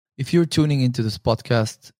If you're tuning into this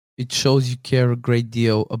podcast, it shows you care a great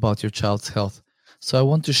deal about your child's health. So I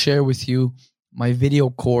want to share with you my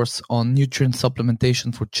video course on nutrient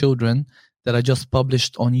supplementation for children that I just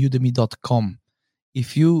published on udemy.com.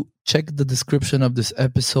 If you check the description of this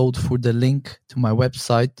episode for the link to my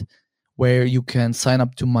website where you can sign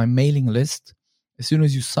up to my mailing list, as soon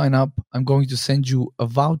as you sign up, I'm going to send you a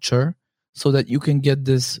voucher so that you can get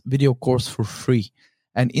this video course for free.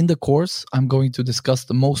 And in the course, I'm going to discuss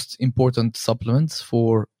the most important supplements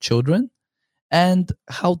for children and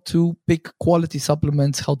how to pick quality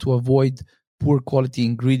supplements, how to avoid poor quality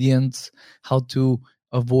ingredients, how to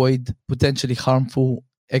avoid potentially harmful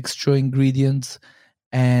extra ingredients,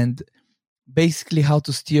 and basically how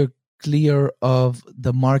to steer clear of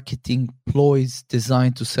the marketing ploys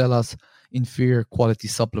designed to sell us inferior quality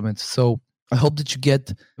supplements. So I hope that you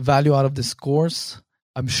get value out of this course.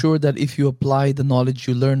 I'm sure that if you apply the knowledge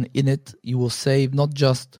you learn in it, you will save not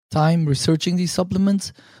just time researching these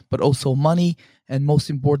supplements, but also money. And most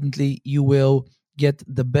importantly, you will get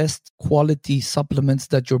the best quality supplements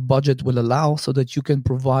that your budget will allow so that you can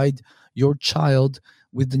provide your child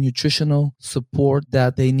with the nutritional support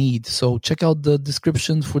that they need. So check out the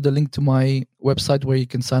description for the link to my website where you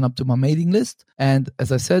can sign up to my mailing list. And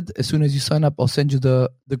as I said, as soon as you sign up, I'll send you the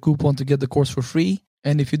coupon to get the course for free.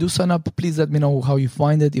 And if you do sign up, please let me know how you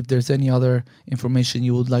find it. If there's any other information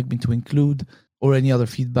you would like me to include or any other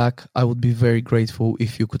feedback, I would be very grateful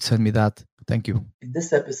if you could send me that. Thank you. In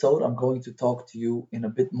this episode, I'm going to talk to you in a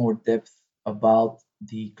bit more depth about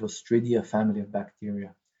the Clostridia family of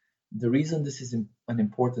bacteria. The reason this is an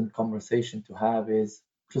important conversation to have is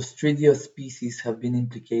Clostridia species have been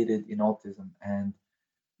implicated in autism, and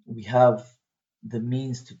we have the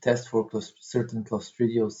means to test for certain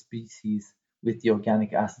Clostridia species with the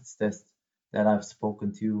organic acids test that I've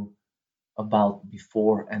spoken to you about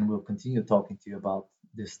before, and will continue talking to you about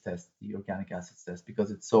this test, the organic acids test,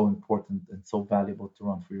 because it's so important and so valuable to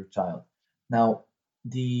run for your child. Now,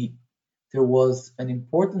 there was an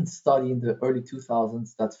important study in the early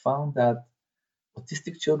 2000s that found that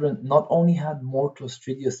autistic children not only had more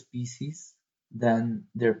Clostridia species than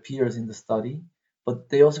their peers in the study, but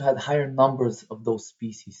they also had higher numbers of those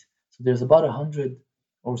species. So there's about 100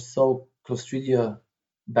 or so Clostridia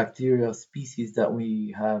bacteria species that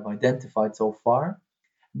we have identified so far.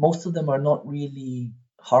 Most of them are not really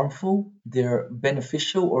harmful. They're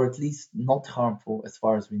beneficial, or at least not harmful as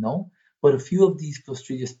far as we know. But a few of these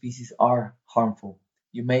Clostridia species are harmful.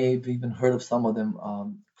 You may have even heard of some of them.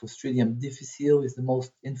 Clostridium difficile is the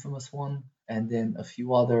most infamous one, and then a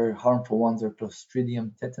few other harmful ones are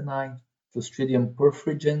Clostridium tetani, Clostridium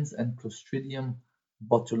perfringens, and Clostridium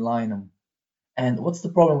botulinum. And what's the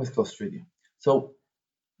problem with Clostridium? So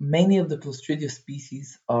many of the Clostridia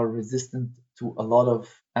species are resistant to a lot of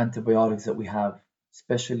antibiotics that we have,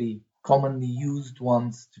 especially commonly used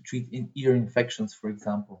ones to treat ear infections, for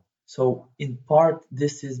example. So in part,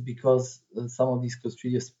 this is because some of these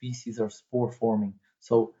Clostridia species are spore forming.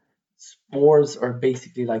 So spores are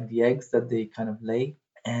basically like the eggs that they kind of lay,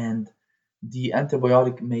 and the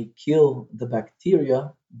antibiotic may kill the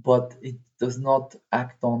bacteria, but it does not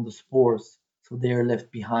act on the spores. So they are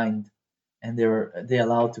left behind, and they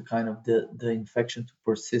allow to kind of the infection to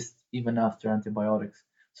persist even after antibiotics.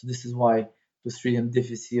 So this is why Clostridium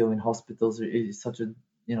difficile in hospitals is such a,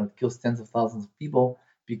 it kills tens of thousands of people,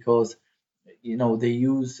 because they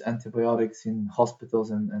use antibiotics in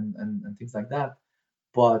hospitals and things like that,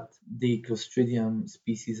 but the Clostridium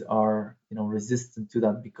species are resistant to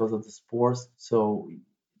that because of the spores. So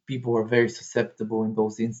people are very susceptible in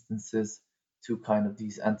those instances to kind of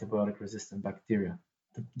these antibiotic resistant bacteria.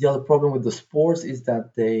 The other problem with the spores is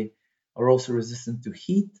that they are also resistant to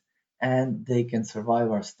heat, and they can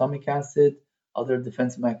survive our stomach acid, other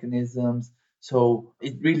defense mechanisms. So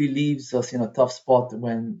it really leaves us in a tough spot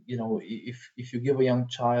when, if you give a young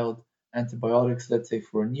child antibiotics, let's say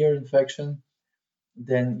for an ear infection,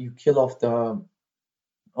 then you kill off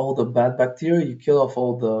all the bad bacteria, you kill off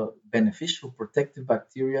all the beneficial protective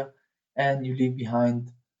bacteria, and you leave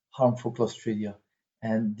behind harmful Clostridia.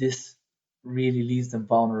 And this really leaves them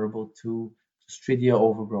vulnerable to Clostridia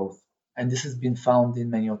overgrowth. And this has been found in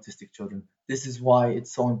many autistic children. This is why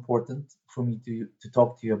it's so important for me to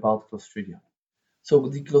talk to you about Clostridia. So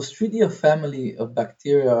the Clostridia family of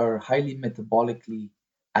bacteria are highly metabolically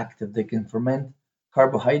active. They can ferment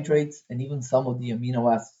carbohydrates and even some of the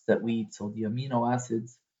amino acids that we eat. So the amino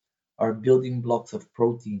acids are building blocks of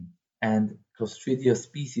protein, and Clostridia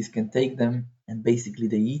species can take them and basically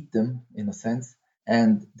they eat them in a sense,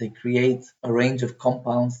 and they create a range of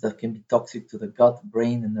compounds that can be toxic to the gut,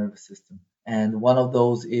 brain, and nervous system. And one of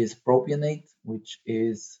those is propionate, which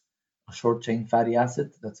is a short chain fatty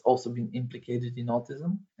acid that's also been implicated in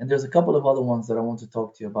autism. And there's a couple of other ones that I want to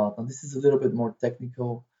talk to you about. Now, this is a little bit more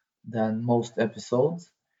technical than most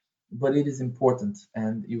episodes, but it is important,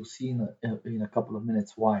 and you'll see in a couple of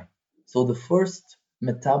minutes why. So the first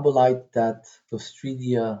metabolite that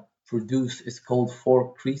Clostridia produce is called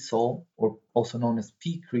 4-cresol, or also known as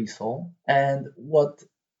p-cresol. And what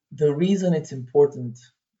the reason it's important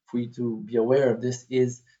for you to be aware of this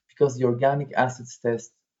is because the organic acids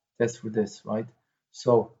test for this, right?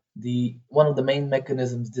 So the one of the main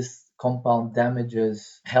mechanisms this compound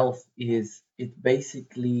damages health is it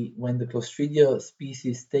basically when the Clostridia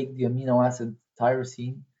species take the amino acid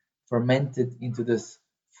tyrosine, ferment it into this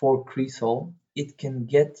 4-cresol, it can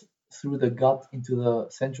get through the gut into the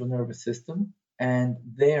central nervous system, and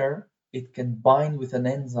there it can bind with an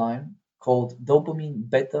enzyme called dopamine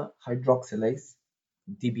beta hydroxylase,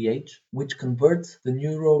 DBH, which converts the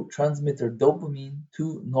neurotransmitter dopamine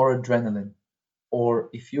to noradrenaline, or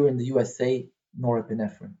if you're in the USA,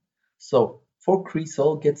 norepinephrine. So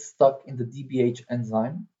 4-cresol gets stuck in the DBH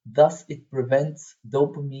enzyme, thus it prevents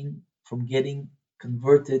dopamine from getting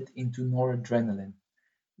converted into noradrenaline.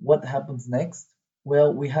 What happens next?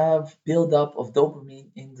 Well, we have buildup of dopamine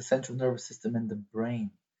in the central nervous system and the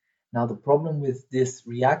brain. Now, the problem with this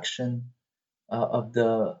reaction of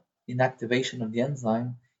the inactivation of the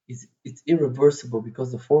enzyme is it's irreversible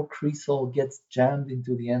because the 4-cresol gets jammed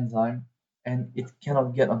into the enzyme and it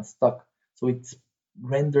cannot get unstuck. So it's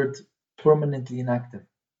rendered permanently inactive.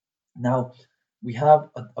 Now, we have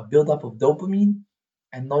a buildup of dopamine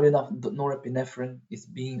and not enough norepinephrine is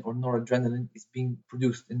being or noradrenaline is being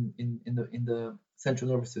produced in the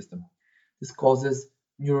central nervous system. This causes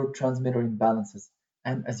neurotransmitter imbalances,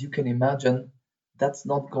 and as you can imagine, that's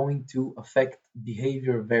not going to affect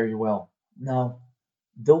behavior very well. Now,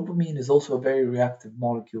 dopamine is also a very reactive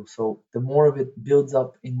molecule, so the more of it builds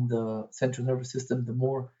up in the central nervous system, the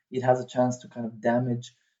more it has a chance to kind of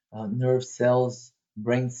damage nerve cells,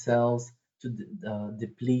 brain cells, to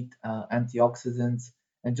deplete antioxidants,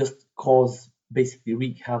 and just cause basically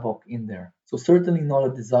wreak havoc in there. So certainly not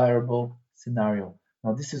a desirable scenario.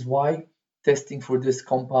 Now this is why testing for this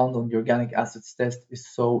compound on the organic acids test is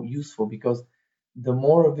so useful, because the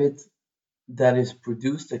more of it that is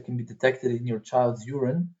produced that can be detected in your child's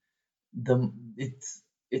urine, the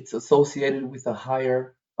it's associated with a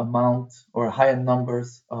higher amount or higher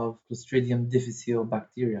numbers of Clostridium difficile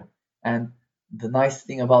bacteria. And the nice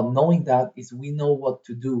thing about knowing that is we know what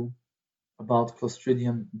to do about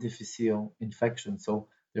Clostridium difficile infection. So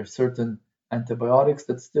there are certain antibiotics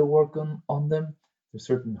that still work on them, there's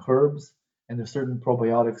certain herbs, and there's certain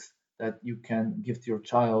probiotics that you can give to your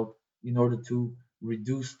child in order to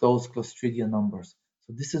reduce those Clostridia numbers.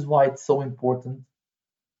 So this is why it's so important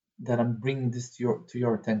that I'm bringing this to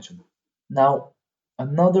your attention. Now,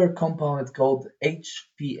 another compound is called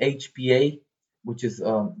HPHPA, which is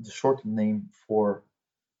the short name for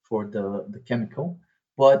the chemical,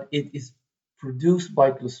 but it is produced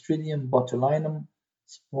by Clostridium botulinum,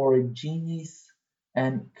 sporogenes,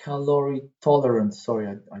 and calorie tolerance.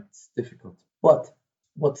 Sorry, it's difficult. But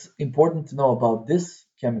what's important to know about this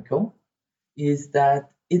chemical is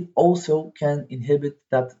that it also can inhibit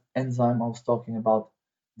that enzyme I was talking about,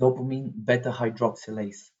 dopamine beta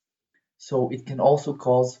hydroxylase. So it can also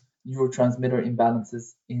cause neurotransmitter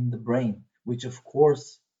imbalances in the brain, which of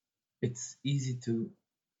course it's easy to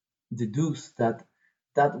deduce that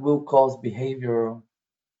that will cause behavioral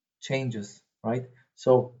changes, right?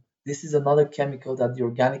 So this is another chemical that the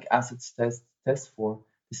organic acids test for.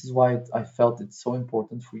 This is why I felt it's so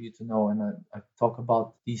important for you to know, and I talk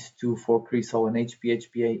about these two, 4-cresol and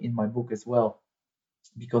HPHPA, in my book as well,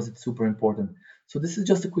 because it's super important. So this is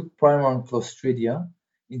just a quick primer on Clostridia.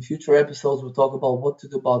 In future episodes, we'll talk about what to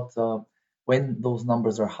do about when those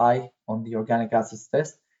numbers are high on the organic acids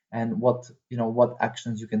test, and what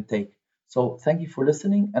actions you can take. So thank you for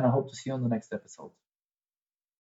listening, and I hope to see you on the next episode.